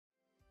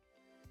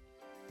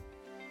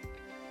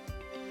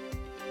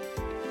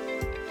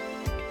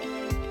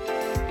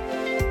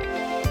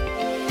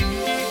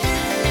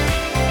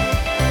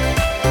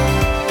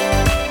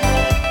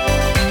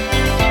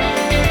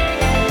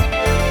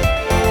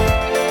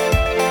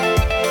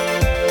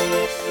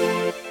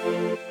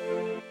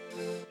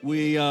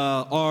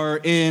are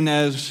in,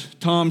 as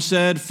Tom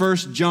said, 1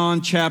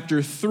 John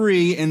chapter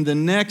 3, in the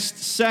next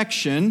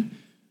section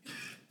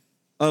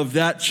of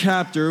that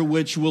chapter,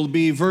 which will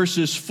be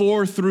verses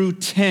 4 through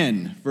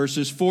 10.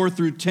 Verses 4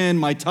 through 10,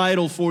 my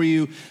title for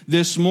you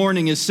this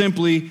morning is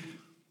simply,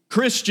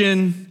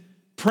 Christian,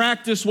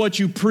 practice what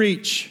you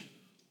preach.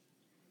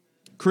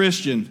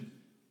 Christian,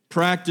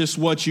 practice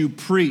what you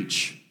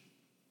preach.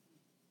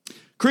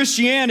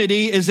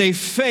 Christianity is a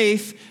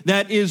faith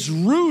that is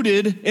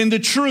rooted in the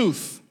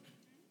truth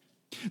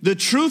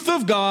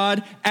of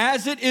God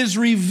as it is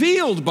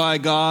revealed by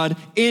God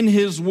in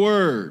His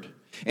Word.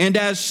 And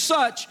as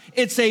such,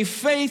 it's a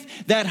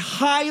faith that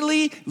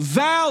highly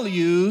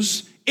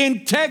values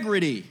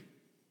integrity.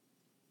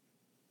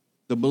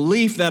 The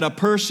belief that a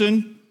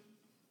person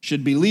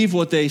should believe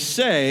what they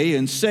say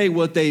and say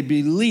what they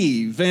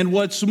believe. And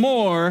what's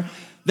more,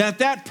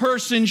 that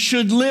person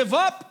should live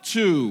up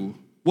to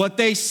what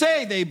they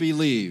say they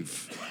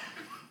believe.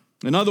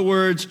 In other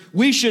words,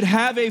 we should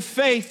have a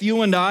faith,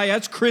 you and I,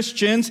 as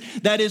Christians,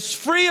 that is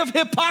free of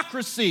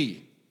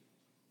hypocrisy,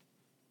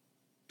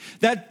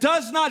 that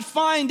does not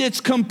find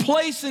its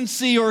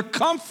complacency or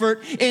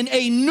comfort in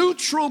a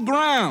neutral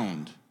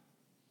ground.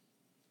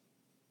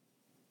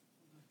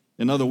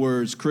 In other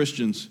words,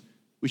 Christians,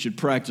 we should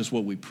practice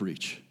what we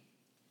preach.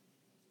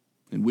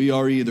 And we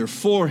are either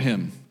for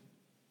Him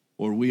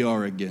or we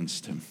are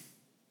against Him.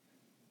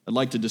 I'd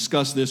like to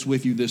discuss this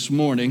with you this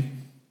morning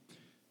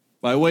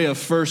by way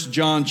of 1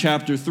 John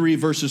chapter 3,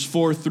 verses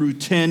 4 through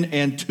 10,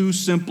 and two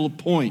simple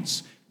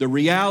points: the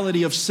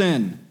reality of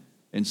sin,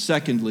 and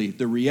secondly,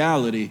 the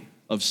reality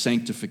of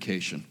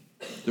sanctification.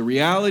 The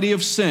reality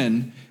of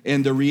sin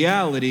and the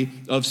reality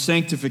of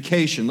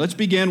sanctification. Let's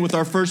begin with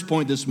our first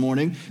point this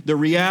morning, the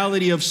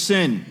reality of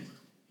sin.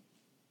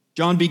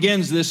 John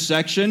begins this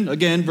section,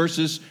 again,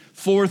 verses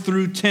 4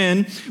 through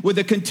 10, with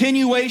a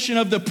continuation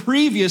of the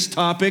previous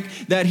topic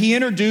that he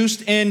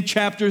introduced in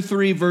chapter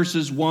 3,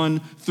 verses 1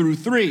 through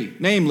 3.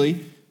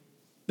 Namely,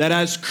 that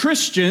as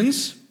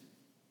Christians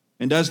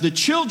and as the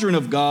children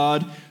of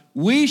God,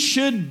 we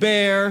should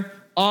bear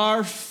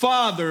our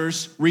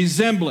Father's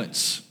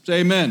resemblance. Say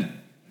amen.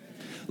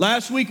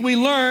 Last week we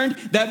learned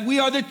that we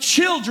are the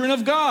children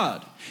of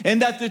God,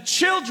 and that the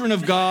children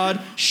of God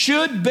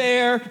should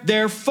bear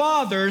their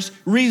Father's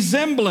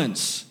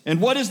resemblance. And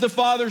what is the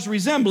Father's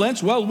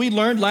resemblance? Well, we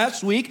learned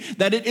last week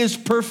that it is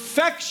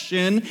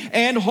perfection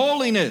and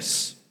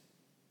holiness.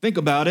 Think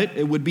about it.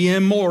 It would be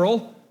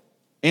immoral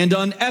and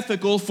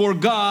unethical for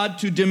God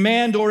to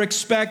demand or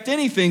expect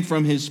anything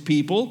from His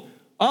people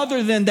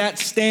other than that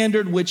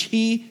standard which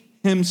He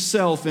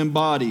Himself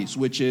embodies,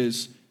 which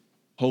is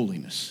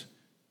holiness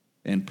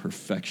and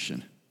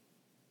perfection.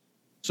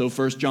 So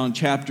 1 John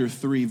chapter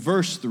 3,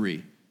 verse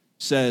 3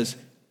 says,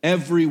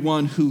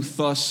 everyone who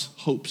thus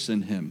hopes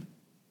in Him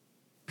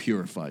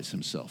purifies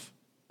himself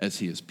as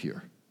He is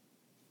pure.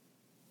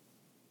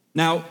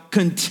 Now,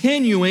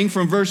 continuing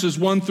from verses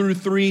 1 through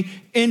 3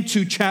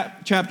 into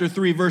chapter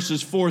 3,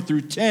 verses 4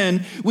 through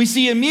 10, we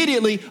see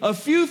immediately a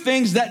few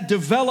things that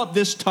develop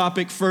this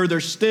topic further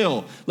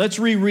still. Let's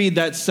reread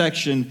that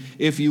section,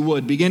 if you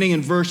would. Beginning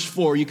in verse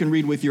 4, you can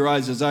read with your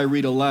eyes as I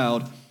read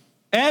aloud.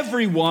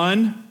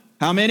 Everyone,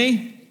 how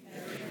many?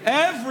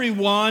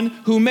 Everyone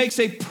who makes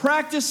a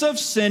practice of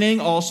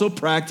sinning also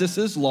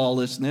practices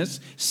lawlessness.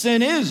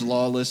 Sin is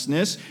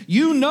lawlessness.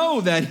 You know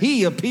that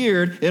He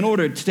appeared in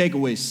order to take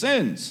away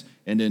sins.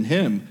 And in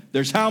Him,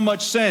 there's how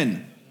much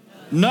sin?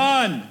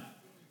 None.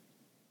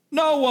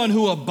 No one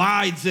who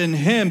abides in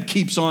Him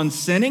keeps on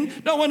sinning.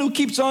 No one who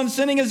keeps on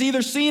sinning has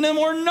either seen Him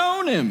or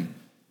known Him.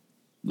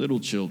 Little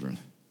children,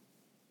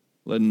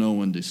 let no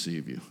one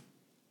deceive you.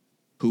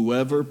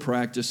 Whoever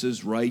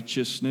practices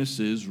righteousness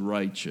is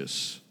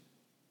righteous,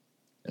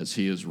 as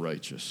He is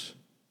righteous.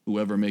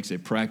 Whoever makes a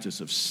practice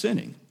of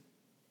sinning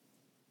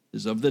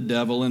is of the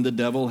devil, and the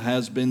devil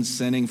has been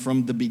sinning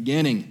from the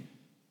beginning.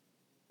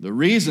 The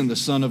reason the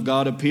Son of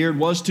God appeared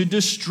was to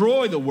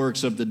destroy the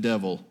works of the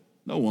devil.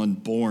 No one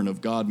born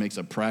of God makes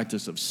a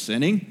practice of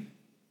sinning,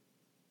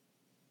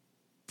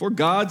 for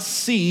God's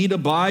seed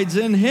abides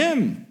in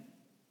him,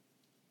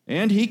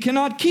 and he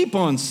cannot keep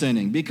on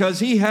sinning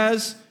because he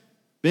has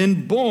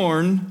been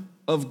born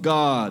of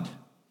God.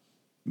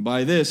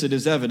 By this it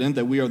is evident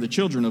that we are the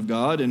children of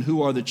God, and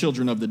who are the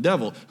children of the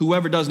devil.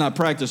 Whoever does not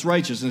practice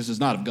righteousness is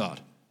not of God,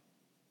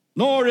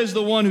 nor is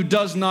the one who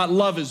does not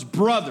love his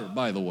brother,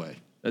 by the way.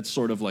 That's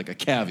sort of like a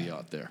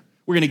caveat there.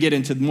 We're going to get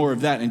into more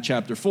of that in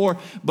chapter 4,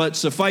 but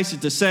suffice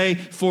it to say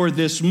for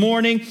this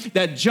morning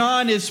that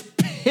John is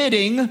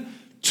pitting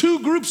two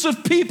groups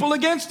of people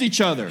against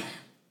each other.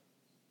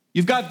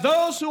 You've got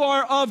those who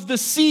are of the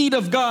seed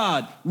of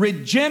God,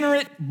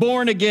 regenerate,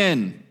 born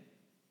again,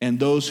 and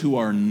those who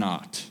are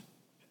not.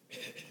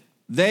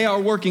 They are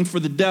working for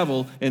the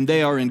devil, and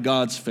they are in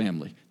God's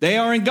family. They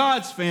are in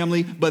God's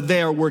family, but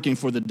they are working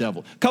for the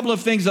devil. A couple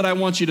of things that I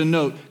want you to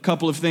note, a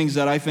couple of things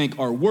that I think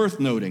are worth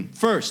noting.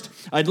 First,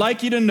 I'd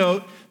like you to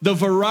note the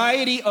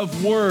variety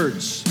of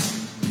words.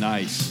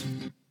 Nice.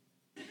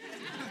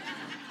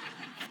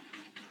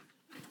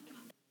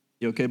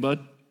 You okay,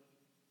 bud?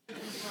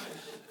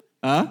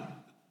 Huh?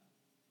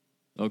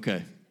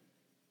 Okay.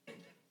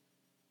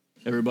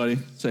 Everybody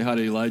say hi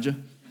to Elijah.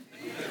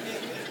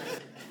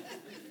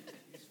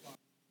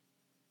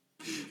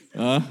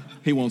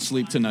 He won't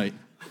sleep tonight.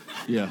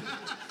 Yeah.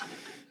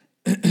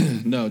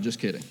 No, just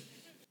kidding.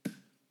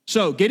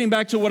 So, getting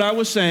back to what I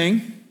was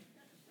saying,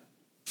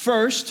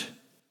 first,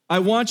 I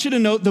want you to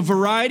note the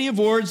variety of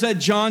words that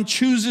John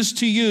chooses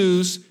to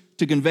use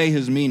to convey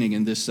his meaning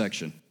in this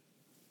section.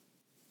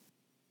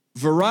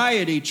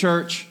 Variety,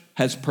 church,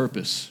 has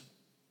purpose.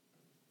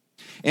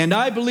 And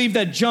I believe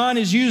that John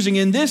is using,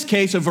 in this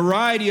case, a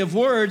variety of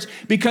words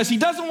because he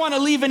doesn't want to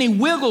leave any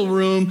wiggle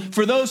room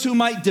for those who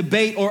might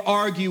debate or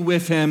argue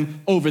with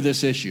him over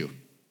this issue.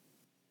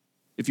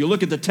 If you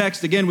look at the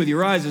text again with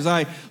your eyes as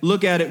I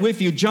look at it with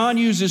you, John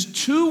uses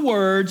two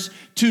words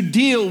to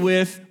deal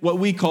with what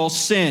we call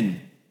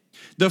sin.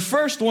 The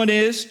first one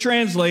is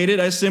translated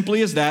as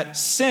simply as that,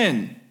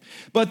 sin.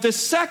 But the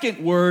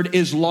second word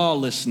is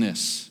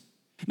lawlessness.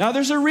 Now,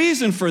 there's a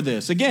reason for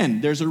this.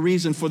 Again, there's a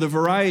reason for the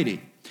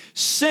variety.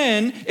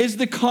 Sin is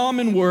the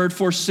common word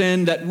for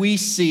sin that we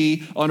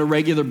see on a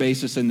regular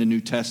basis in the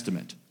New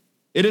Testament.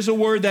 It is a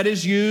word that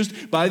is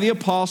used by the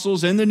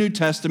apostles in the New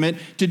Testament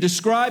to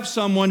describe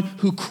someone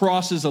who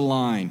crosses a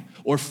line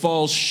or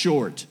falls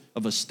short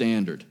of a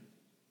standard.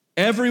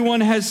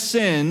 Everyone has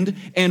sinned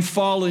and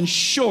fallen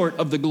short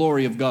of the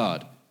glory of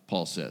God,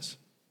 Paul says.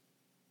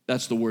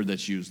 That's the word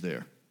that's used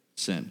there,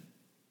 sin.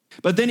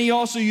 But then he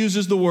also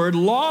uses the word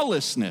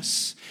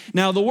lawlessness.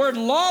 Now, the word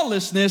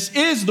lawlessness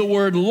is the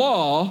word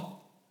law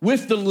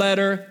with the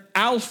letter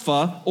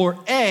alpha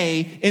or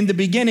A in the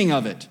beginning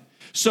of it.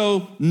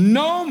 So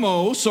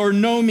nomos or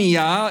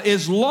nomia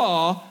is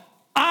law.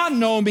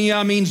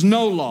 Anomia means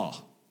no law.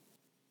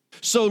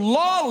 So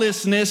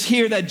lawlessness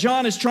here that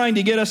John is trying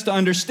to get us to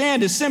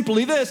understand is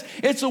simply this.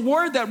 It's a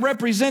word that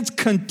represents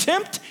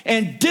contempt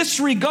and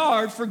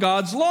disregard for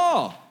God's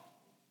law.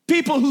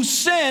 People who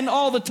sin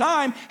all the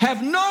time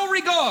have no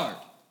regard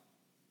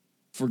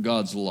for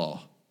God's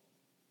law.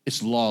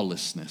 It's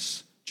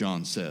lawlessness,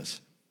 John says.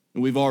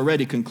 And we've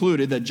already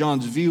concluded that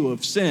John's view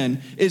of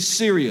sin is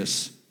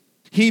serious.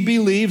 He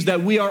believes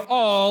that we are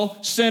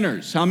all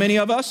sinners. How many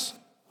of us?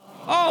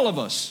 All of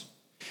us.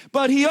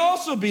 But he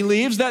also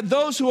believes that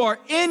those who are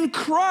in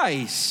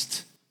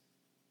Christ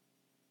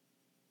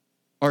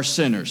are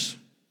sinners.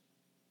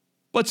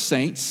 But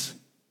saints.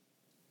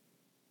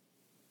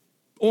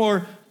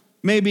 Or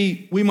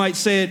maybe we might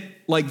say it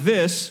like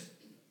this.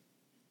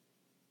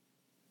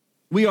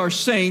 We are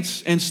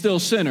saints and still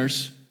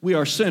sinners. We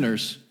are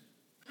sinners,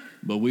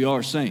 but we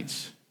are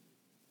saints.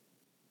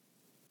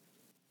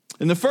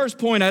 In the first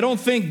point, I don't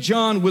think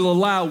John will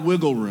allow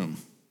wiggle room.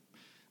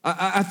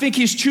 I think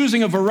he's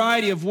choosing a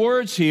variety of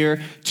words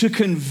here to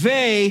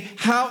convey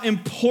how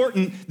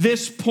important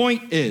this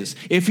point is.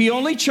 If he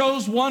only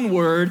chose one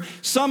word,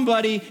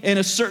 somebody in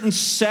a certain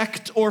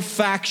sect or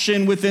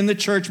faction within the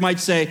church might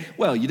say,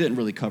 well, you didn't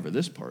really cover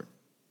this part.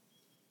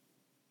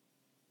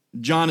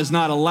 John is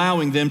not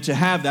allowing them to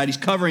have that. He's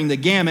covering the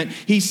gamut.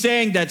 He's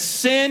saying that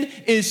sin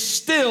is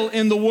still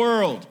in the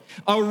world,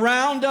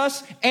 around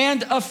us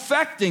and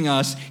affecting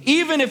us,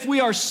 even if we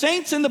are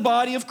saints in the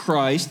body of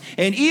Christ,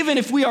 and even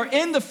if we are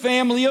in the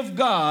family of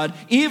God,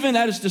 even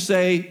that is to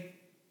say,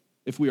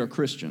 if we are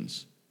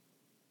Christians.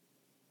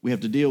 We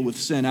have to deal with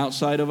sin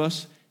outside of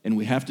us, and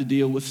we have to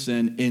deal with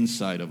sin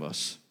inside of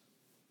us.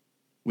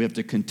 We have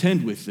to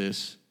contend with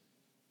this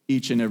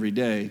each and every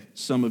day.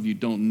 Some of you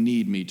don't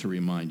need me to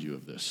remind you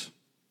of this.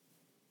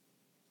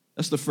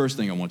 That's the first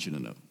thing I want you to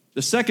know.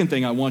 The second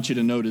thing I want you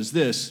to note is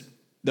this: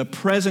 the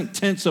present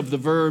tense of the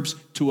verbs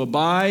to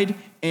abide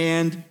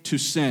and to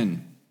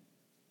sin.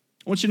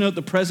 I want you to note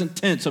the present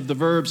tense of the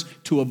verbs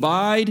to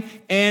abide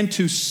and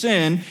to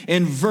sin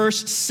in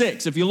verse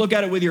 6. If you look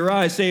at it with your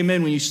eyes, say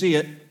amen when you see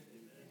it.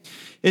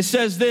 It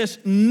says this: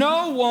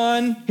 no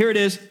one, here it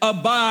is,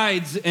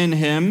 abides in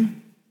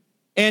him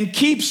and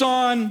keeps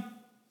on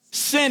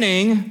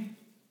sinning.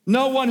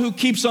 No one who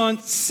keeps on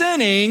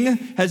sinning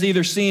has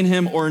either seen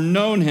him or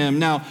known him.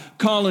 Now,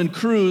 Colin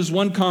Cruz,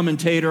 one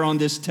commentator on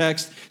this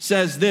text,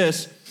 says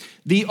this: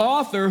 the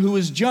author, who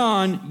is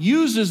John,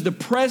 uses the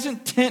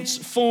present tense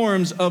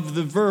forms of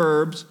the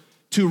verbs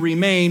to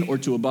remain or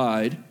to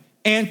abide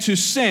and to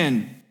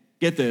sin.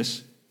 Get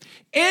this.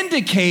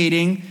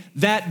 Indicating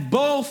that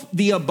both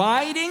the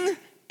abiding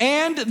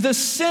and the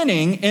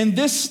sinning in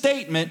this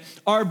statement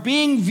are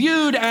being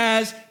viewed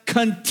as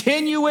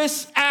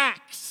continuous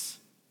acts.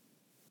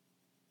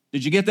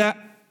 Did you get that?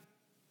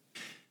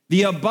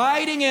 The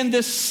abiding and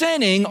the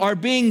sinning are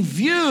being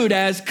viewed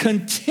as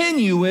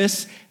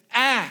continuous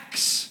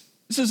acts.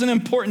 This is an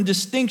important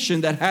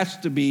distinction that has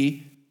to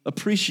be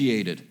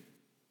appreciated.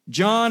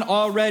 John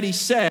already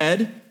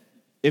said,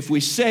 if we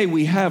say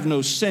we have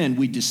no sin,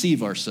 we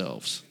deceive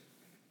ourselves.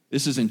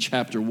 This is in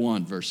chapter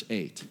 1, verse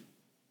 8.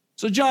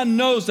 So John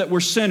knows that we're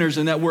sinners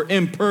and that we're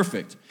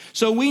imperfect.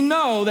 So we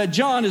know that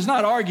John is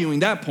not arguing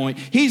that point.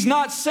 He's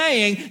not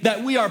saying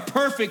that we are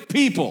perfect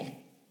people.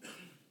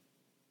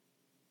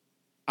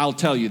 I'll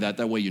tell you that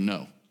way you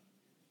know.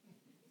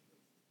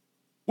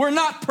 We're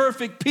not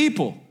perfect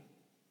people.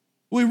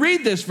 We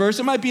read this verse,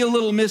 it might be a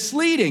little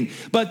misleading,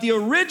 but the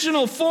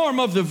original form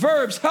of the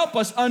verbs help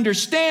us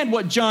understand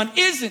what John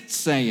isn't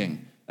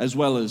saying as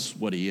well as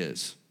what he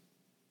is.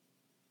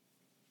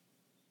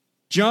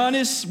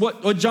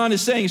 What John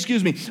is saying,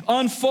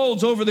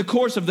 unfolds over the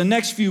course of the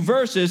next few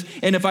verses,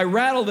 and if I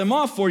rattle them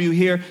off for you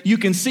here, you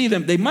can see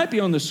them. They might be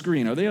on the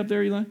screen. Are they up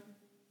there, Eli?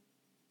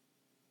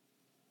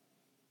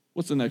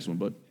 What's the next one,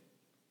 bud?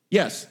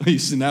 Yes.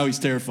 Now he's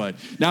terrified.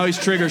 Now he's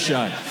trigger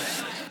shy.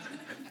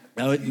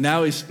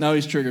 Now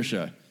he's trigger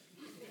shy.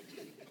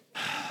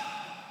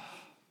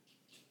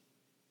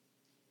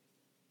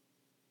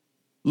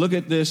 Look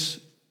at this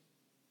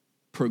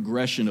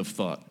progression of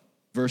thought.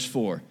 Verse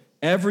 4.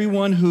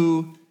 Everyone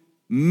who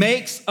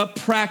makes a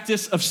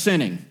practice of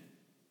sinning.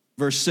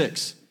 Verse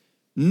 6.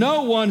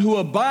 No one who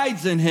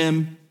abides in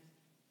him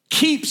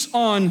keeps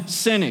on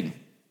sinning.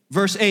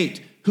 Verse 8.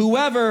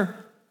 Whoever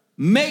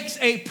makes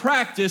a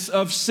practice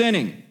of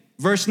sinning.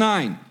 Verse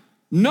 9.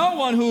 No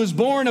one who is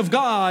born of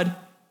God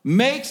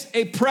makes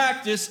a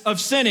practice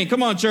of sinning.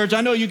 Come on, church.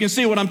 I know you can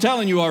see what I'm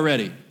telling you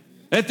already.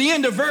 At the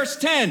end of verse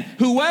 10,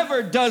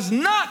 whoever does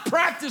not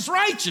practice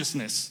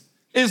righteousness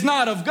is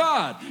not of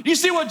God. Do you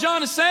see what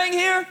John is saying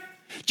here?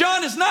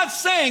 John is not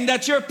saying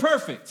that you're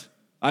perfect.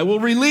 I will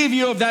relieve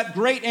you of that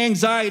great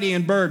anxiety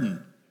and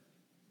burden.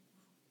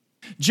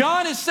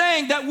 John is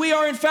saying that we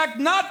are in fact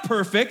not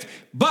perfect,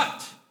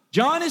 but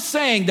John is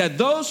saying that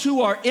those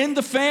who are in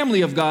the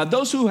family of God,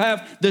 those who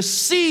have the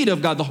seed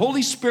of God, the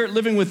Holy Spirit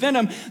living within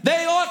them,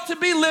 they ought to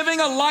be living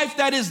a life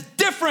that is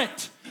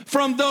different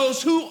from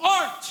those who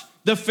aren't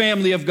the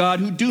family of God,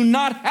 who do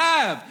not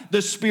have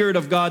the Spirit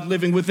of God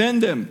living within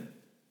them.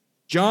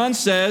 John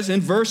says in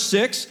verse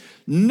 6,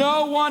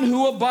 no one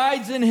who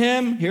abides in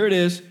him, here it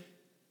is,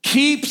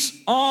 keeps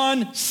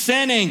on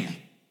sinning.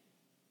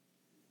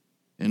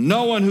 And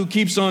no one who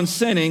keeps on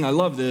sinning, I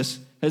love this,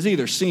 has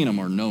either seen him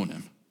or known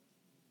him.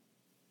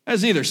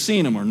 Has either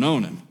seen him or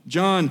known him.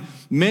 John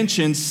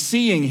mentions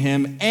seeing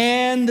him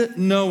and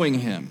knowing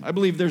him. I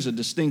believe there's a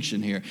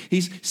distinction here.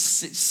 He's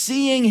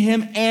seeing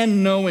him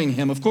and knowing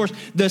him. Of course,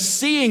 the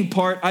seeing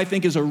part, I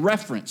think, is a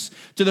reference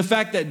to the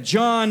fact that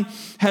John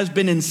has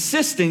been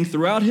insisting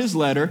throughout his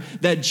letter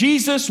that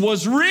Jesus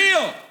was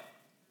real.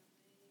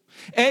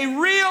 A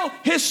real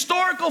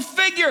historical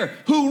figure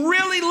who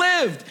really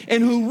lived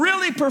and who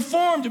really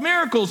performed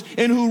miracles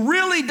and who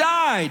really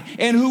died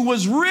and who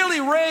was really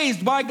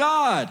raised by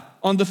God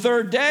on the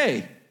third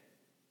day.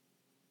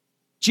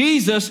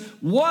 Jesus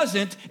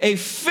wasn't a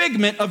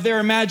figment of their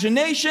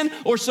imagination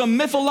or some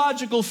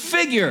mythological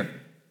figure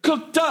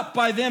cooked up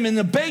by them in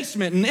the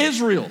basement in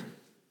Israel.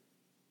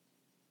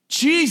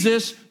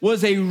 Jesus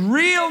was a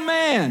real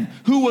man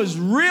who was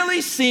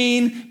really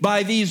seen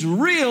by these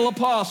real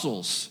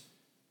apostles.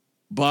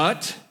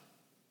 But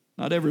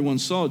not everyone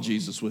saw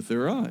Jesus with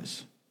their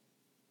eyes.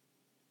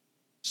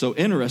 So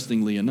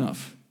interestingly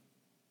enough,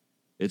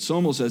 it's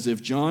almost as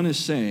if John is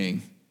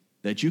saying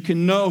that you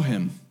can know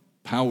him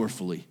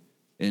powerfully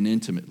and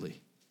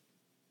intimately,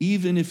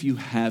 even if you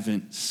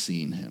haven't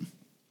seen him.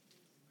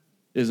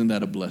 Isn't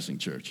that a blessing,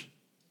 church?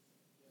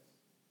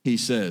 He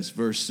says,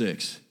 verse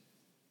 6,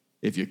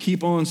 if you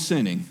keep on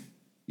sinning,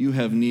 you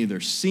have neither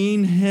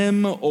seen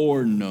him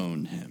or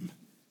known him.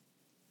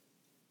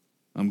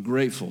 I'm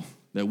grateful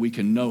that we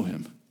can know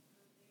him,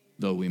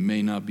 though we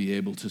may not be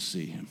able to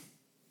see him.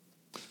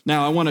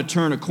 Now, I want to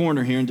turn a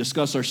corner here and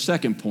discuss our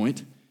second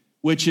point,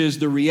 which is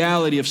the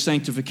reality of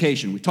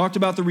sanctification. We talked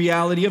about the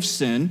reality of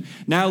sin.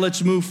 Now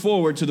let's move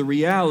forward to the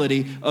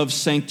reality of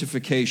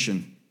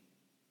sanctification.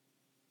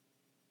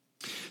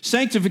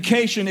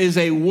 Sanctification is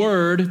a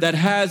word that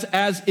has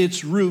as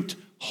its root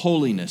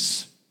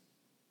holiness.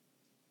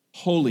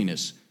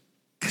 Holiness,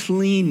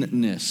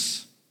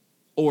 cleanness,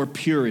 or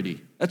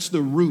purity. That's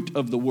the root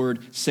of the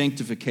word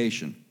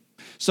sanctification.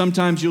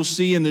 Sometimes you'll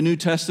see in the New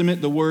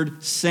Testament the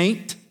word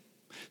saint.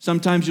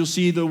 Sometimes you'll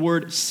see the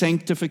word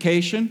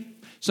sanctification.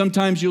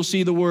 Sometimes you'll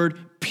see the word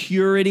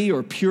purity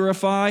or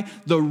purify.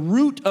 The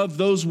root of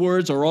those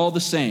words are all the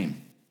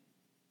same.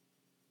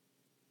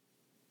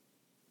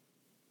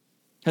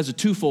 Has a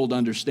twofold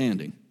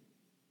understanding.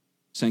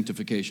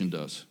 Sanctification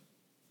does.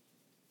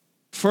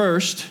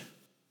 First,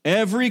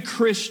 every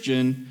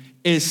Christian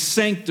is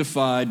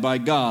sanctified by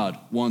God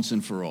once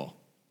and for all.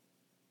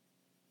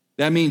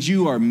 That means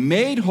you are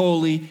made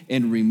holy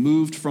and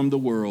removed from the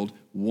world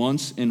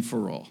once and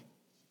for all.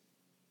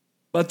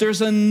 But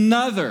there's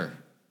another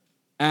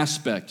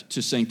aspect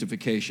to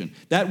sanctification.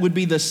 That would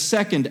be the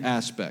second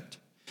aspect.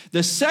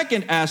 The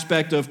second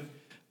aspect of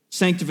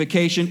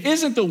sanctification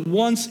isn't the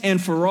once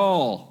and for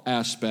all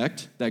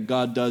aspect that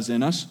God does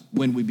in us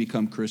when we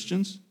become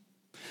Christians.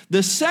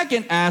 The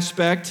second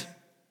aspect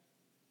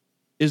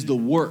is the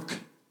work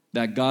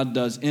that God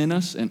does in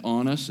us and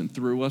on us and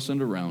through us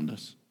and around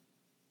us,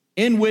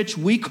 in which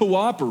we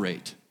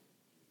cooperate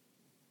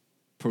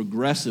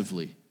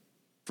progressively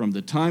from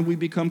the time we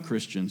become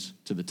Christians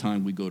to the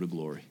time we go to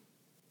glory.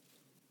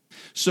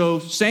 So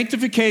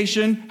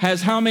sanctification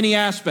has how many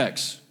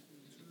aspects?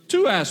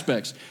 two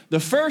aspects. The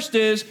first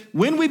is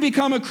when we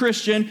become a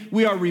Christian,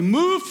 we are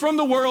removed from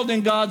the world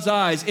in God's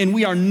eyes, and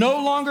we are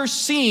no longer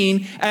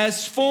seen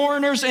as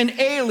foreigners and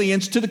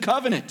aliens to the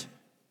covenant.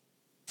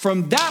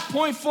 From that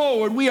point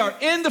forward, we are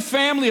in the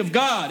family of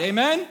God.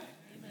 Amen?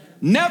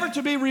 Never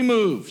to be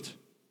removed.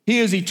 He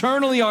is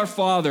eternally our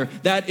Father.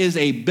 That is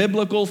a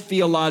biblical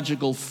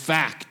theological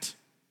fact.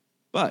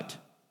 But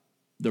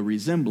the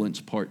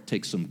resemblance part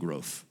takes some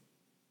growth.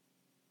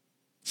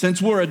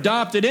 Since we're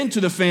adopted into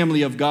the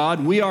family of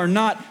God, we are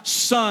not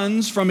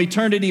sons from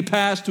eternity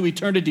past to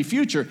eternity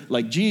future,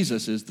 like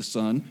Jesus is the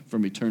son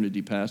from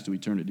eternity past to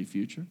eternity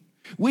future.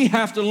 We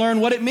have to learn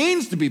what it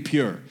means to be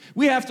pure.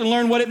 We have to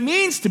learn what it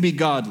means to be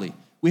godly.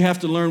 We have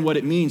to learn what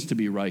it means to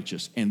be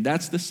righteous. And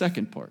that's the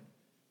second part.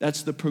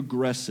 That's the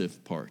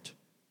progressive part.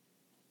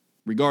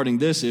 Regarding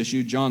this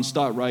issue, John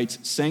Stott writes,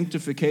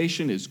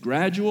 sanctification is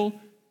gradual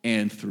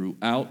and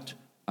throughout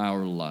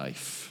our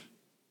life.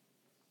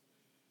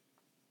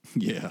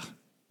 Yeah,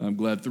 I'm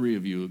glad 3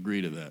 of you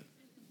agree to that.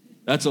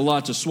 That's a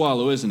lot to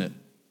swallow, isn't it?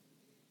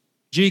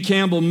 G.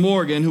 Campbell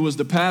Morgan, who was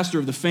the pastor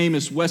of the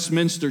famous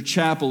Westminster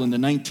Chapel in the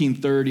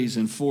 1930s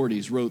and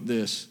 40s, wrote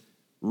this: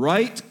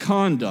 right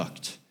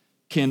conduct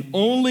can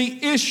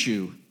only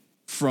issue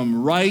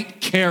from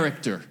right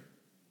character,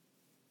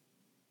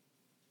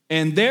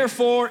 and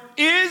therefore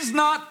is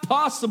not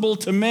possible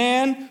to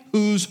man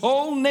whose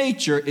whole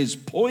nature is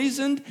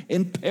poisoned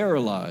and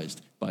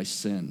paralyzed by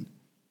sin.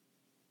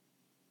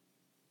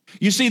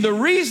 You see, the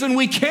reason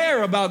we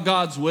care about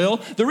God's will,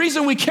 the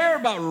reason we care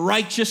about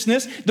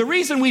righteousness, the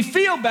reason we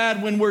feel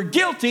bad when we're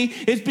guilty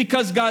is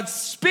because God's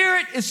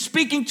Spirit is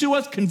speaking to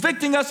us,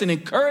 convicting us, and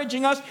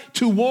encouraging us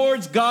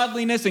towards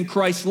godliness and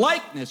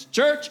Christ-likeness.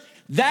 Church,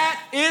 that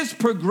is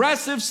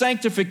progressive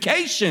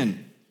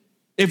sanctification.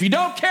 If you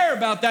don't care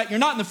about that, you're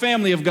not in the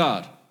family of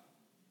God.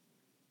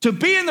 To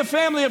be in the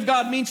family of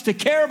God means to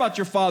care about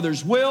your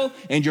Father's will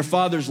and your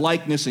Father's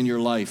likeness in your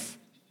life.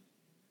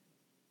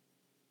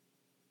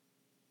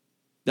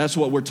 That's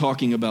what we're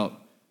talking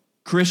about.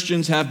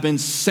 Christians have been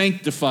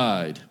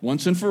sanctified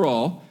once and for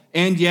all,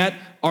 and yet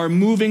are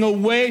moving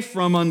away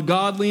from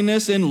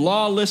ungodliness and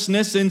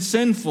lawlessness and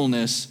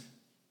sinfulness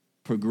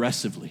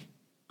progressively,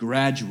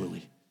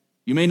 gradually.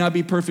 You may not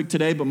be perfect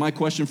today, but my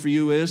question for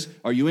you is,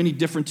 are you any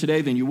different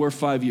today than you were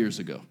 5 years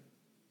ago?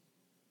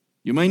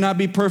 You may not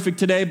be perfect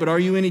today, but are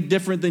you any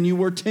different than you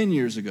were 10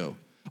 years ago?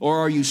 Or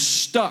are you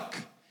stuck?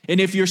 And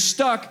if you're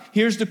stuck,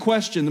 here's the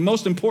question, the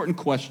most important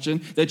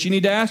question that you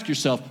need to ask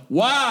yourself.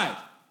 Why?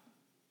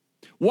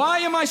 Why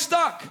am I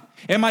stuck?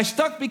 Am I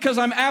stuck because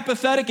I'm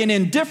apathetic and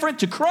indifferent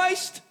to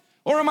Christ?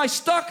 Or am I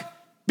stuck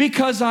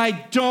because I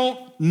don't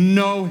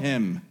know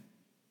him?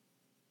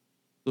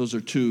 Those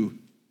are two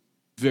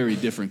very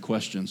different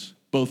questions,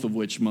 both of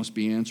which must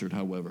be answered,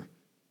 however.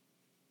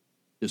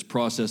 This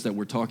process that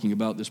we're talking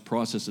about, this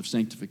process of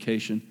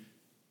sanctification,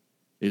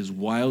 is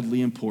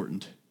wildly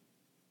important.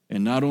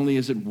 And not only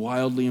is it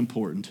wildly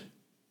important,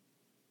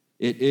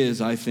 it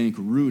is, I think,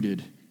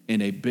 rooted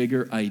in a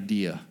bigger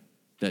idea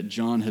that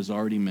John has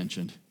already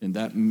mentioned. And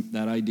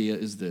that idea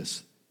is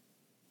this: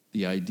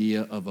 the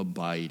idea of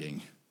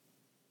abiding.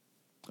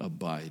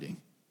 Abiding.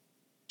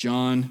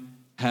 John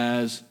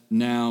has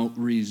now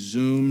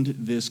resumed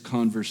this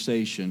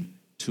conversation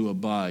to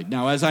abide.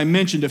 Now, as I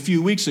mentioned a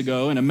few weeks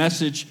ago in a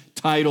message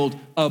titled,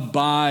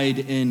 Abide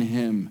in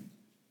Him,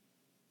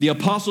 the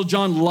Apostle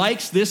John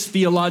likes this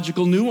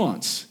theological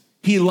nuance.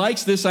 He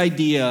likes this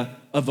idea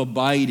of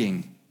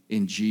abiding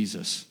in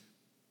Jesus.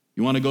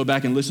 You want to go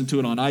back and listen to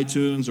it on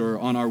iTunes or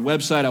on our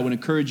website, I would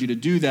encourage you to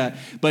do that.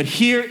 But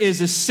here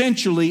is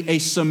essentially a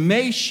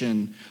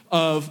summation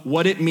of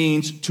what it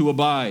means to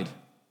abide.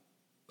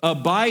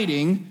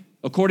 Abiding,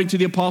 according to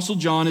the Apostle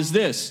John, is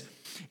this: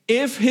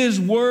 if his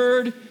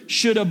word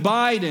should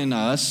abide in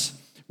us,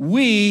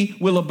 we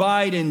will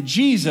abide in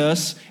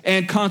Jesus,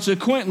 and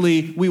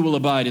consequently, we will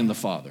abide in the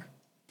Father.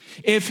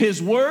 If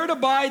his word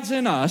abides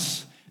in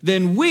us,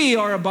 then we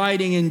are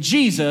abiding in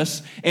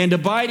Jesus, and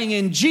abiding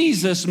in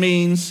Jesus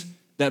means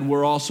that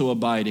we're also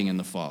abiding in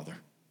the Father.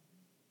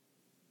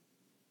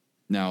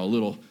 Now, a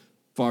little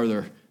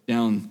farther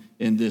down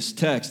in this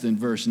text, in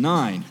verse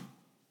 9,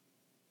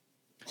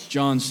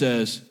 John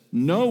says,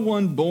 no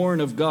one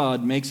born of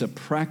God makes a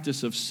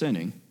practice of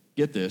sinning.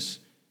 Get this,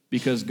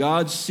 because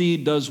God's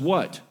seed does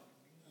what?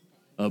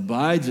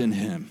 Abides in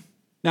him.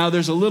 Now,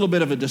 there's a little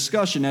bit of a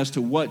discussion as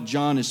to what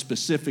John is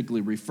specifically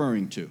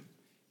referring to.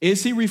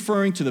 Is he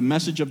referring to the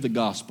message of the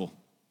gospel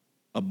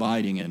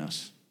abiding in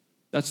us?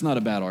 That's not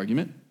a bad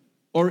argument.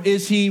 Or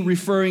is he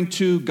referring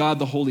to God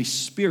the Holy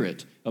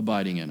Spirit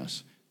abiding in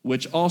us,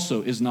 which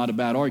also is not a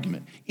bad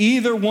argument?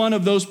 Either one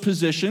of those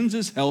positions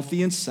is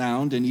healthy and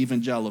sound and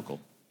evangelical.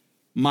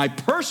 My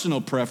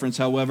personal preference,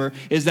 however,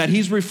 is that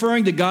he's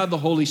referring to God the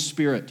Holy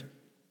Spirit.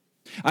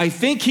 I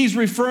think he's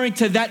referring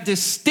to that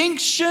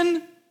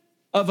distinction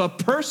of a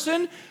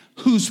person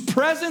whose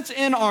presence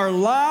in our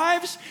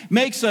lives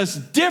makes us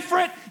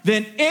different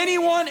than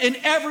anyone and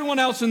everyone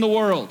else in the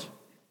world.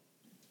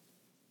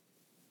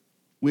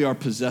 We are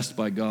possessed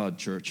by God,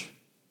 church,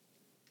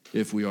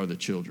 if we are the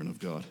children of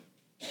God.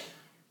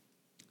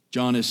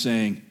 John is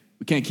saying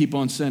we can't keep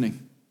on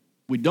sinning.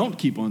 We don't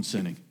keep on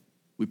sinning.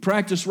 We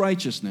practice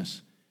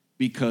righteousness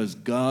because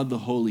God, the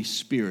Holy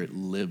Spirit,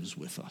 lives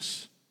with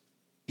us.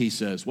 He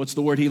says, what's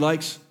the word he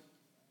likes?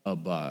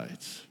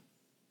 Abides.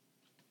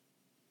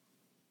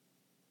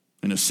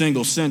 In a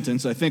single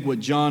sentence, I think what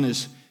John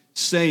is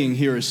saying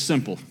here is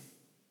simple.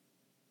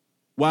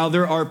 While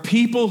there are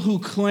people who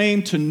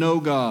claim to know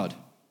God,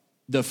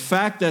 the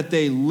fact that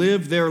they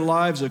live their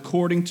lives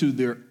according to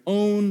their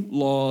own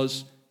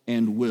laws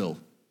and will,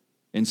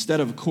 instead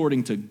of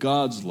according to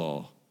God's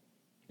law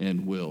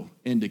and will,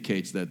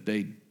 indicates that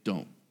they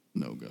don't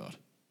know God.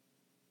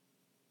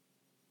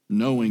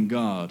 Knowing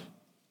God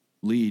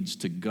leads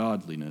to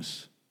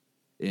godliness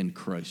in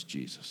Christ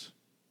Jesus.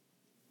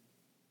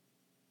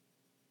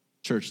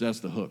 Church, that's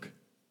the hook.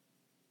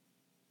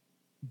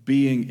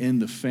 Being in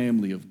the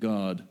family of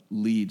God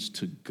leads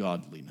to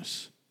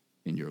godliness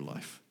in your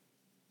life.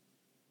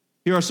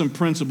 Here are some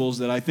principles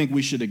that I think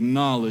we should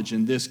acknowledge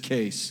in this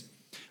case.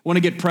 I want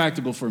to get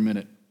practical for a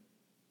minute.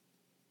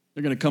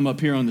 They're going to come up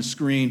here on the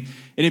screen.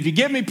 And if you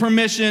give me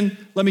permission,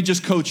 let me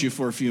just coach you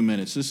for a few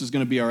minutes. This is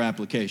going to be our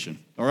application,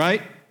 all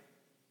right?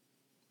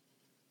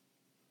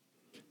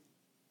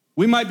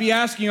 We might be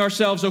asking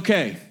ourselves,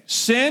 okay,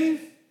 sin,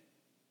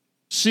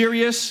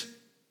 serious,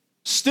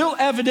 still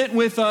evident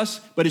with us,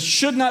 but it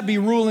should not be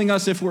ruling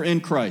us if we're in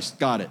Christ.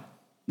 Got it.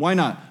 Why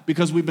not?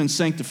 Because we've been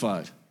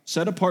sanctified,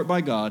 set apart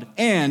by God,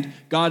 and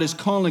God is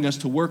calling us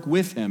to work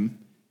with him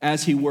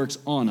as he works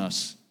on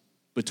us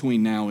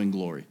between now and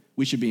glory.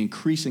 We should be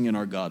increasing in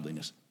our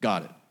godliness.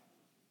 Got it.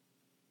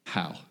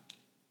 How?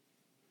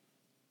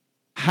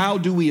 How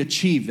do we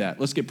achieve that?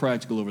 Let's get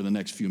practical over the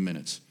next few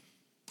minutes.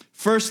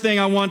 First thing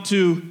I want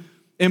to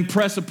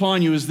impress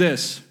upon you is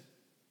this.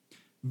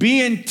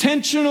 Be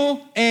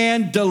intentional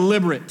and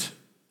deliberate.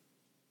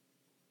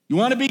 You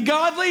want to be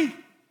godly?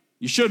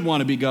 You should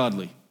want to be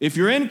godly. If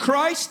you're in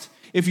Christ,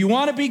 if you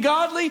want to be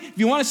godly, if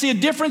you want to see a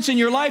difference in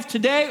your life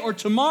today or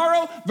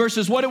tomorrow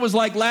versus what it was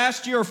like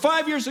last year or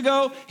 5 years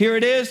ago, here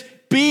it is.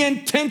 Be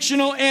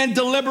intentional and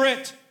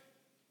deliberate.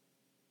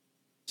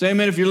 Say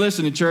amen if you're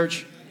listening,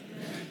 church.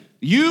 Amen.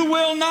 You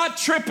will not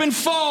trip and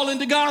fall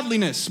into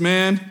godliness,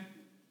 man.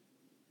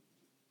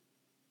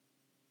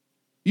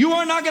 You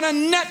are not going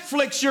to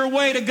Netflix your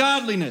way to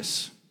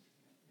godliness.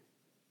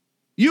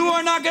 You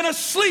are not going to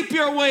sleep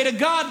your way to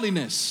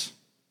godliness.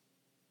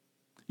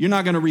 You're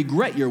not going to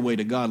regret your way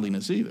to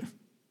godliness either.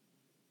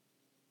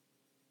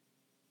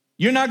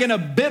 You're not going to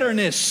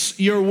bitterness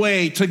your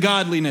way to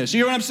godliness. You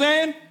hear what I'm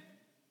saying?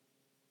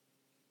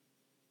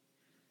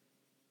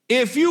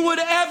 If you would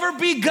ever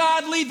be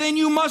godly, then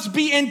you must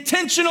be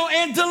intentional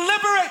and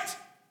deliberate.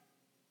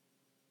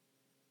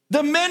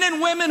 The men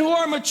and women who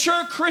are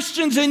mature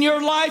Christians in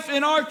your life,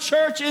 in our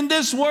church, in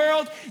this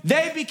world,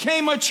 they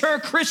became mature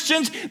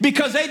Christians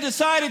because they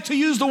decided to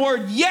use the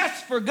word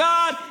yes for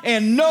God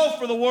and no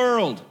for the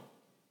world.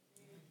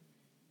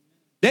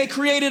 They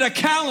created a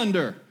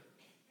calendar,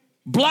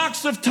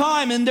 blocks of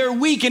time in their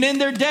week and in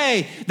their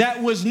day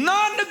that was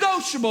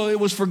non-negotiable. It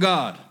was for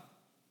God.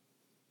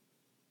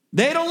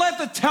 They don't let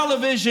the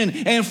television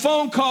and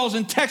phone calls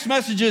and text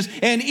messages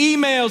and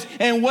emails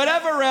and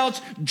whatever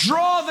else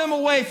draw them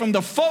away from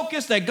the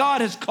focus that God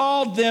has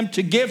called them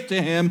to give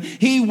to him.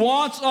 He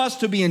wants us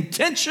to be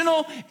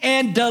intentional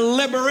and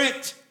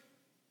deliberate.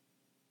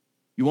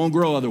 You won't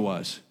grow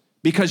otherwise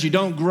because you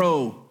don't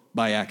grow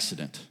by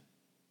accident.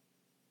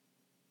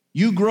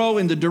 You grow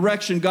in the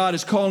direction God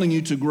is calling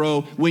you to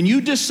grow when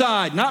you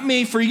decide, not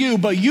me for you,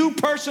 but you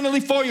personally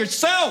for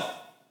yourself,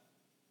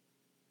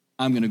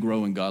 I'm going to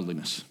grow in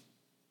godliness.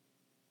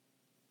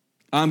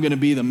 I'm going to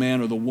be the man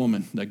or the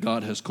woman that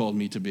God has called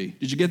me to be.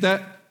 Did you get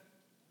that?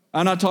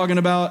 I'm not talking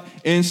about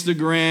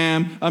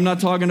Instagram. I'm not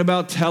talking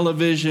about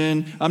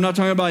television. I'm not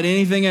talking about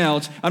anything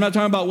else. I'm not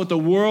talking about what the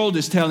world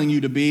is telling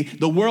you to be.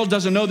 The world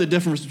doesn't know the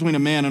difference between a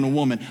man and a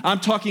woman. I'm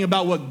talking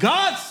about what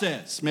God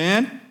says,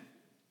 man.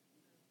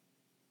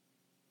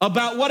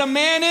 About what a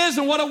man is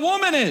and what a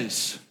woman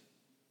is.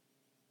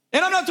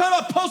 And I'm not talking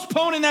about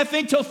postponing that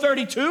thing till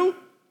 32.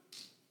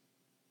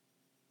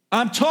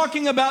 I'm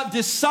talking about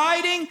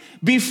deciding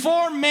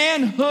before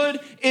manhood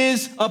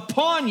is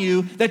upon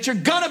you that you're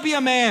gonna be a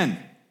man.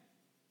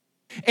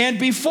 And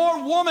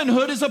before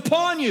womanhood is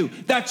upon you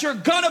that you're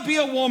gonna be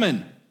a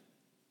woman.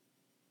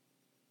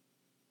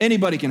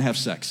 Anybody can have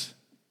sex.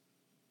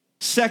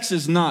 Sex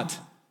is not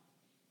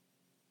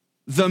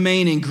the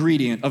main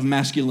ingredient of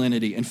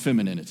masculinity and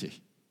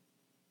femininity.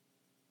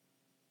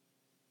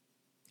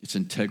 It's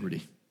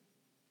integrity.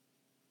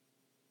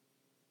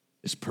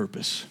 It's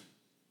purpose.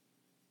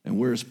 And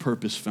where is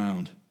purpose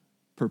found?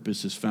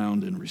 Purpose is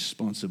found in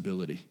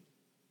responsibility.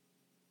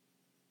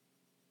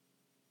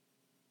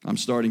 I'm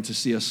starting to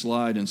see a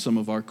slide in some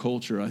of our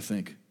culture, I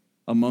think,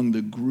 among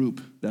the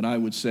group that I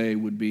would say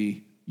would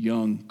be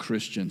young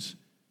Christians.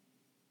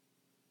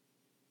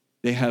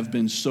 They have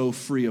been so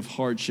free of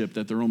hardship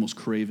that they're almost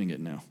craving it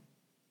now.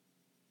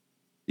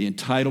 The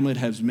entitlement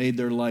has made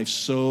their life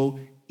so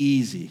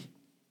easy.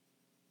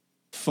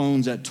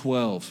 Phones at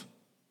 12,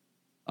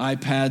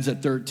 iPads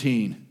at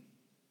 13.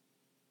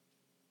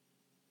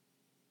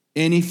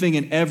 Anything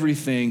and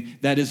everything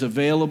that is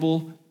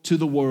available to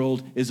the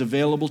world is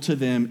available to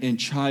them in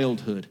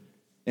childhood.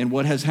 And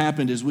what has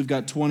happened is we've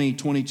got 20,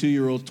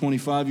 22-year-olds,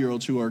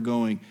 25-year-olds who are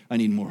going, I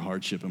need more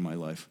hardship in my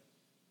life.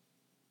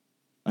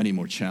 I need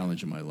more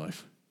challenge in my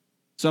life.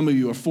 Some of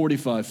you are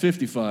 45,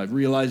 55,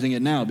 realizing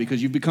it now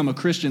because you've become a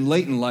Christian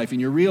late in life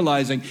and you're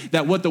realizing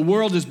that what the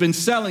world has been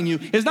selling you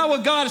is not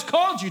what God has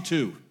called you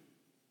to.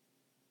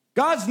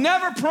 God's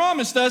never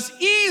promised us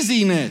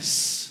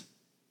easiness.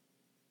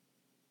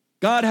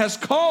 God has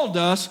called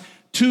us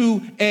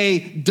to a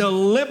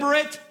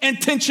deliberate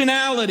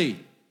intentionality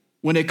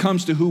when it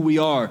comes to who we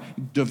are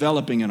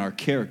developing in our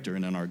character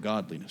and in our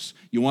godliness.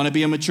 You want to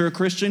be a mature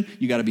Christian?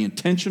 You got to be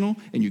intentional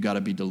and you got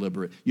to be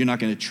deliberate. You're not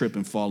going to trip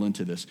and fall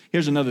into this.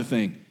 Here's another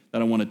thing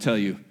that I want to tell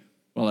you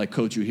while I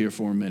coach you here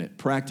for a minute.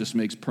 Practice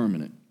makes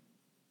permanent.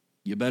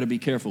 You better be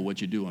careful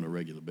what you do on a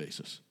regular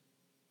basis.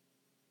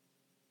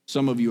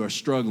 Some of you are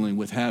struggling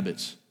with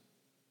habits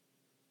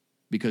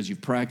because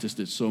you've practiced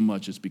it so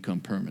much it's become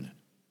permanent.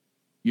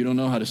 You don't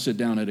know how to sit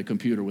down at a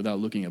computer without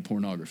looking at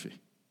pornography.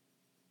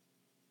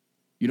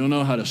 You don't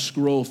know how to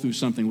scroll through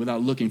something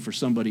without looking for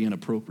somebody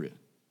inappropriate.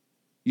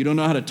 You don't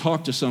know how to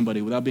talk to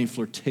somebody without being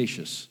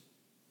flirtatious.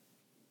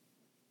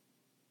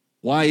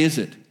 Why is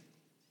it?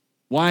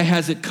 Why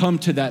has it come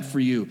to that for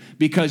you?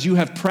 Because you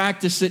have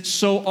practiced it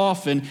so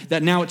often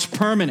that now it's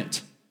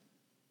permanent.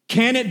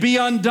 Can it be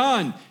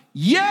undone?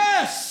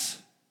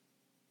 Yes!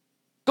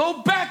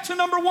 Go back to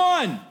number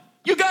one.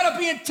 You got to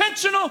be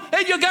intentional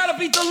and you got to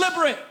be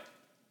deliberate.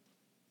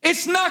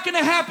 It's not going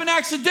to happen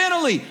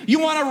accidentally. You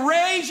want to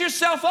raise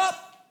yourself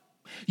up?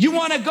 You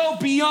want to go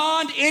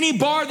beyond any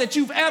bar that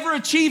you've ever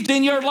achieved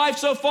in your life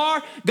so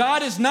far?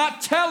 God is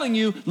not telling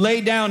you,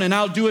 lay down and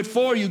I'll do it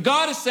for you.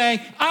 God is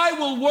saying, I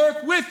will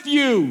work with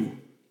you,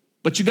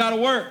 but you got to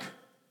work.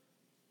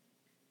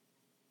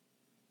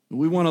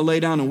 We want to lay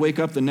down and wake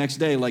up the next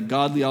day like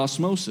godly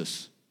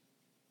osmosis,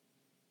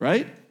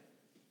 right?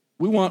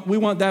 We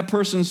want that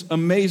person's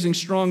amazing,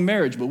 strong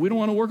marriage, but we don't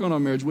want to work on our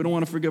marriage. We don't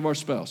want to forgive our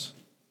spouse.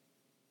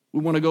 We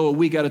want to go a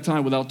week at a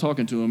time without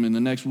talking to them, and the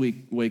next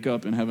week wake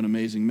up and have an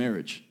amazing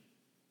marriage.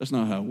 That's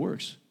not how it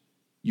works.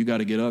 You got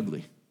to get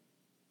ugly.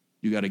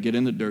 You got to get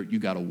in the dirt. You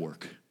got to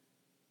work.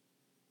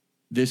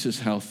 This is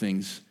how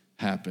things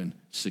happen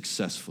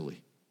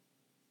successfully.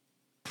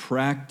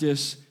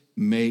 Practice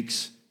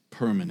makes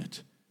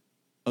permanent.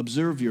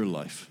 Observe your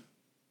life.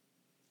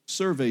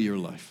 Survey your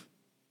life.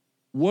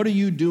 What are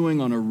you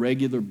doing on a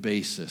regular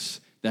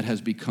basis that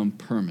has become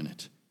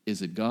permanent?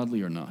 Is it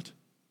godly or not?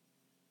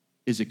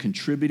 Is it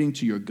contributing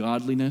to your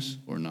godliness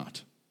or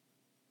not?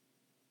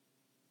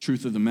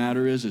 Truth of the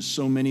matter is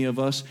so many of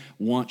us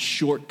want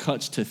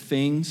shortcuts to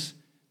things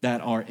that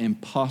are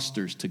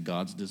imposters to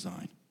God's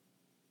design.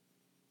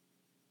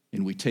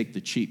 And we take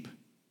the cheap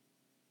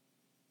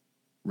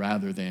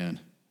rather than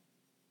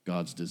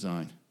God's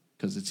design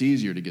because it's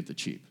easier to get the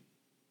cheap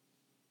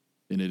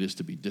than it is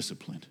to be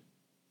disciplined.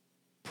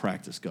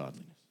 Practice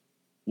godliness.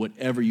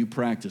 Whatever you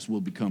practice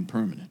will become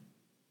permanent.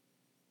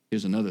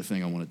 Here's another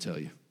thing I want to tell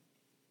you.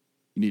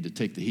 You need to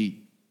take the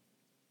heat.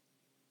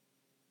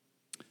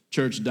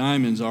 Church,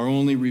 diamonds are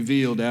only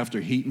revealed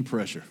after heat and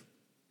pressure.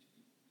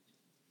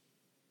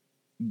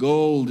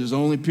 Gold is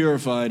only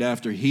purified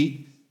after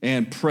heat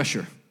and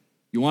pressure.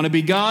 You want to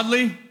be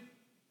godly?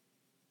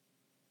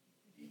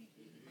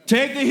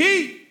 Take the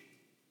heat.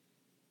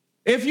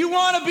 If you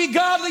want to be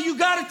godly, you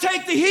got to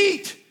take the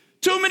heat.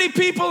 Too many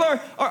people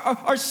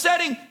are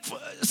settling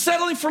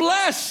for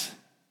less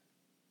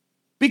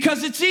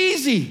because it's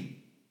easy.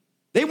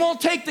 They won't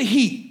take the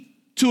heat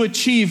to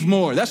achieve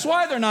more. That's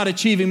why they're not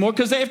achieving more,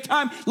 because they have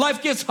time.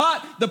 Life gets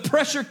hot, the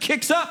pressure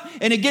kicks up,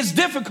 and it gets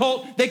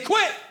difficult. They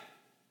quit.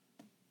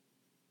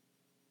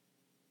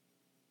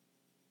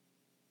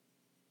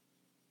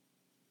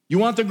 You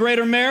want the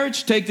greater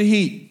marriage? Take the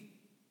heat.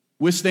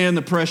 Withstand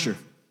the pressure.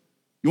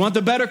 You want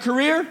the better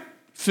career?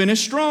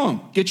 Finish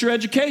strong. Get your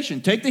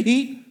education. Take the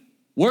heat.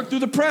 Work through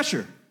the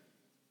pressure.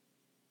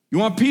 You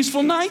want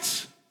peaceful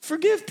nights?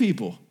 Forgive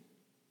people.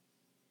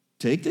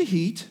 Take the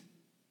heat.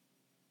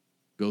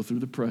 Go through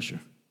the pressure.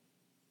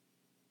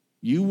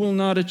 You will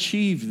not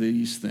achieve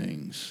these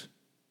things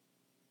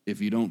if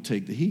you don't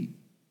take the heat.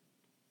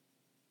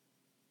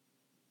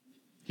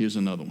 Here's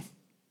another one,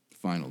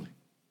 finally.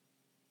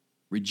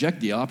 Reject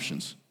the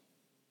options.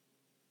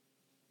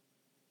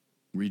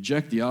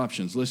 Reject the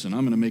options. Listen,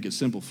 I'm going to make it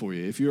simple for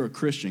you. If you're a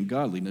Christian,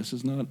 godliness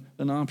is not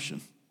an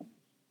option.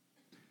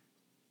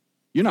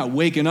 You're not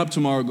waking up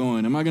tomorrow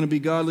going, am I going to be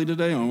godly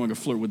today, or am I going to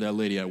flirt with that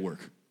lady at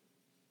work?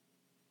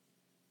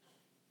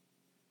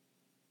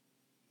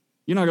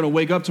 You're not going to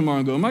wake up tomorrow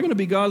and go, am I going to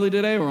be godly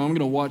today, or am I going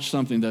to watch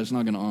something that's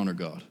not going to honor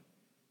God?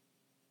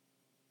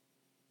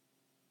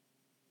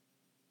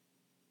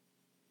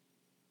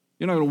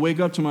 You're not going to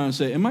wake up tomorrow and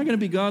say, am I going to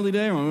be godly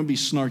today, or am I going to be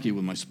snarky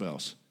with my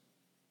spouse?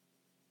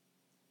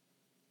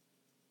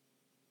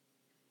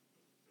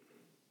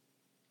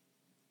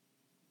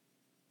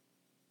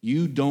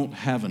 You don't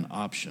have an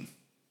option.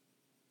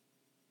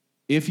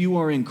 If you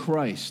are in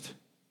Christ,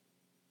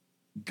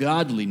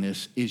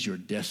 godliness is your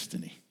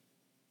destiny.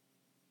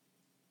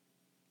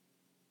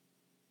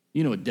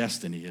 You know what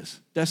destiny is.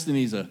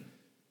 Destiny is a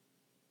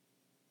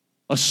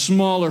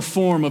smaller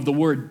form of the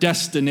word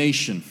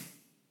destination.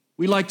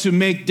 We like to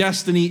make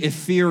destiny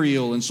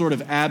ethereal and sort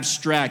of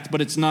abstract,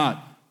 but it's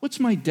not. What's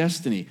my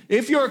destiny?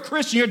 If you're a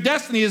Christian, your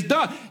destiny is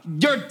done.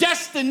 Your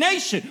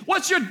destination.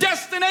 What's your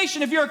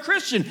destination if you're a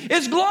Christian?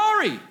 It's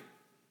glory.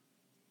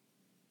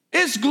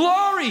 It's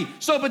glory.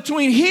 So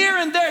between here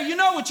and there, you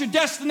know what your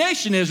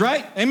destination is,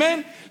 right?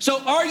 Amen? So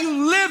are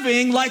you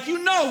living like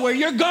you know where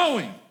you're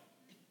going?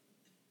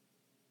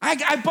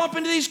 I bump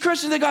into these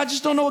Christians, they go, I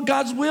just don't know what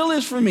God's will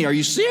is for me. Are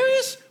you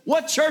serious?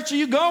 What church are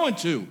you going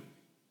to?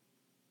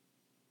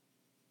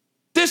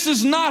 This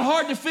is not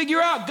hard to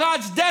figure out.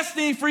 God's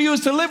destiny for you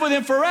is to live with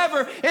him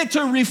forever and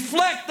to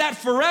reflect that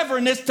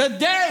foreverness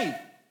today.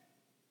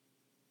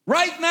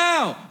 Right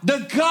now,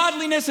 the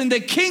godliness and the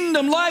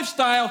kingdom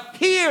lifestyle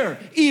here,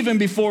 even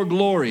before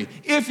glory.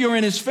 If you're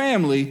in his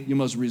family, you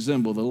must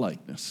resemble the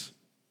likeness.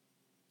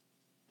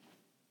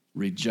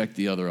 Reject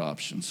the other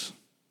options.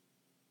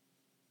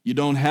 You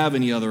don't have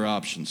any other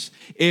options.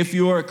 If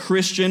you're a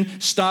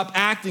Christian, stop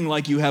acting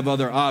like you have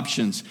other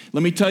options.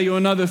 Let me tell you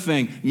another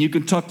thing, and you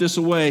can tuck this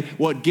away.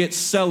 What gets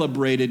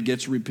celebrated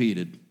gets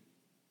repeated.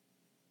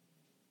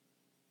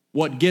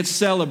 What gets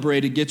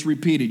celebrated gets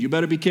repeated. You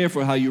better be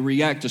careful how you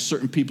react to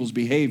certain people's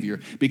behavior,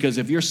 because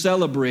if you're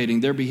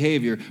celebrating their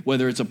behavior,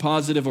 whether it's a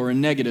positive or a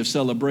negative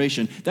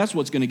celebration, that's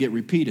what's going to get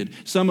repeated.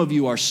 Some of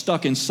you are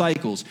stuck in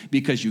cycles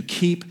because you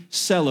keep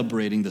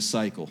celebrating the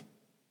cycle.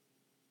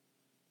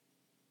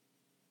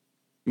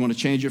 You want to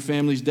change your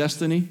family's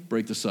destiny?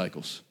 Break the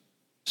cycles.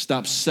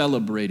 Stop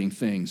celebrating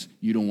things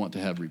you don't want to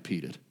have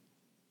repeated.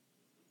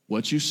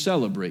 What you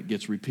celebrate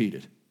gets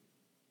repeated.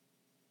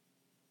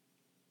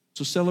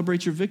 So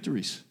celebrate your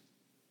victories.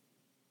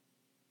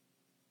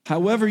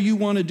 However you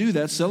want to do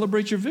that,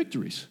 celebrate your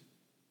victories.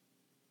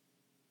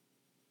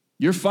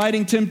 You're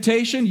fighting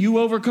temptation, you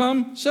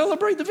overcome,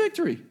 celebrate the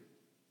victory.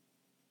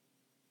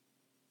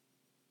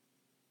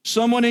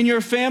 Someone in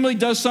your family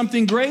does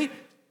something great,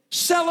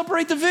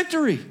 celebrate the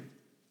victory.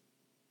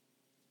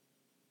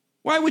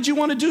 Why would you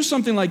want to do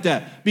something like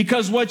that?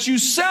 Because what you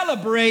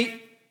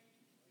celebrate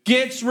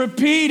gets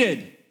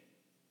repeated.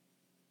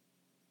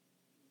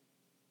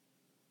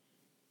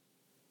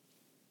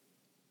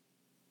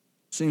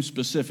 Seems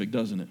specific,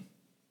 doesn't it?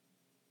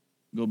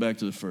 Go back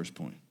to the first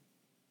point.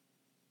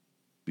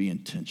 Be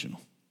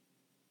intentional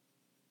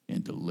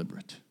and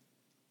deliberate.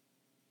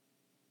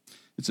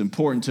 It's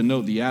important to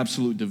note the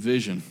absolute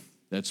division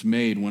that's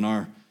made when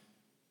our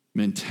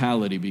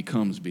mentality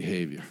becomes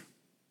behavior.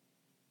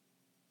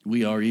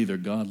 We are either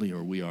godly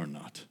or we are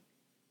not.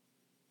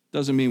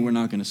 Doesn't mean we're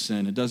not going to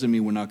sin. It doesn't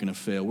mean we're not going to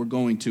fail. We're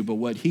going to. But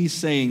what he's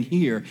saying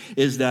here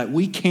is that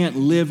we can't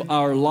live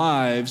our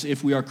lives,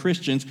 if we are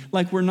Christians,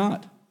 like we're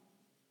not.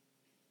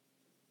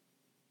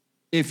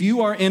 If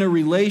you are in a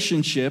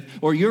relationship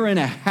or you're in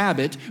a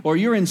habit or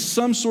you're in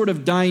some sort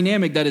of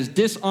dynamic that is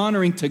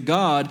dishonoring to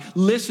God,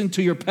 listen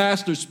to your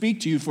pastor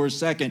speak to you for a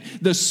second.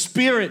 The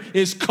Spirit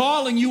is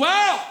calling you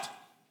out.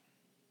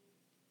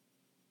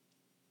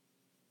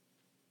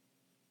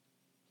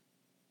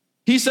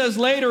 He says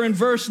later in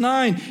verse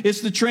 9,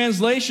 it's the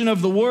translation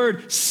of the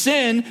word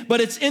sin, but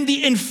it's in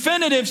the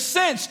infinitive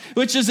sense,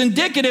 which is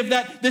indicative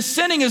that the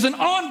sinning is an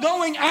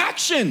ongoing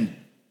action.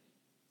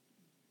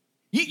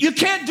 You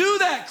can't do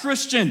that,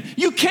 Christian.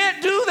 You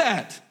can't do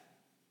that.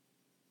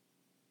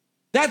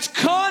 That's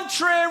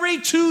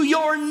contrary to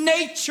your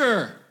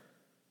nature.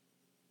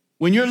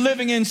 When you're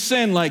living in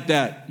sin like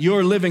that,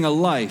 you're living a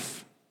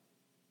life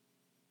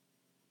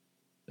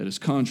that is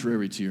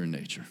contrary to your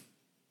nature.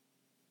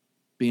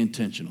 Be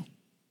intentional.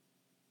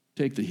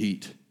 Take the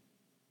heat.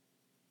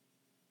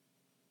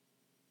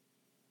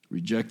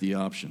 Reject the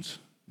options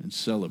and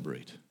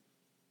celebrate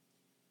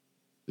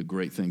the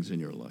great things in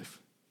your life.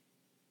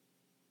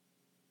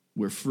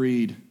 We're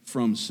freed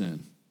from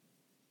sin,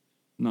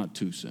 not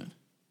to sin.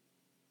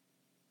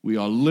 We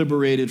are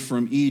liberated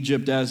from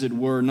Egypt, as it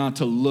were, not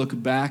to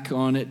look back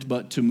on it,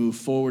 but to move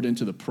forward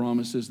into the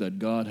promises that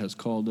God has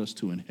called us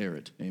to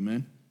inherit.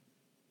 Amen?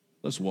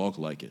 Let's walk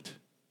like it.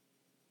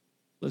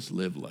 Let's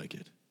live like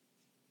it.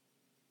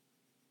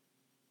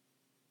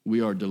 We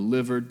are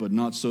delivered, but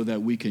not so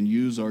that we can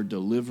use our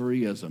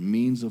delivery as a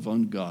means of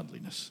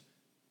ungodliness.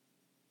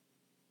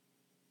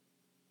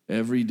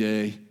 Every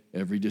day,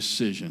 every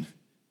decision,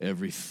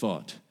 every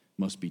thought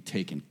must be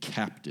taken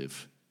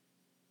captive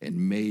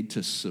and made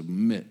to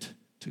submit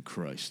to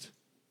Christ.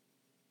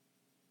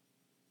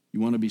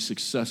 You want to be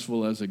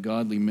successful as a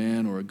godly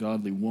man or a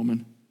godly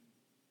woman?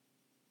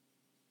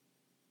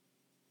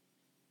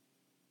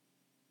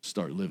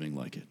 Start living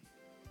like it.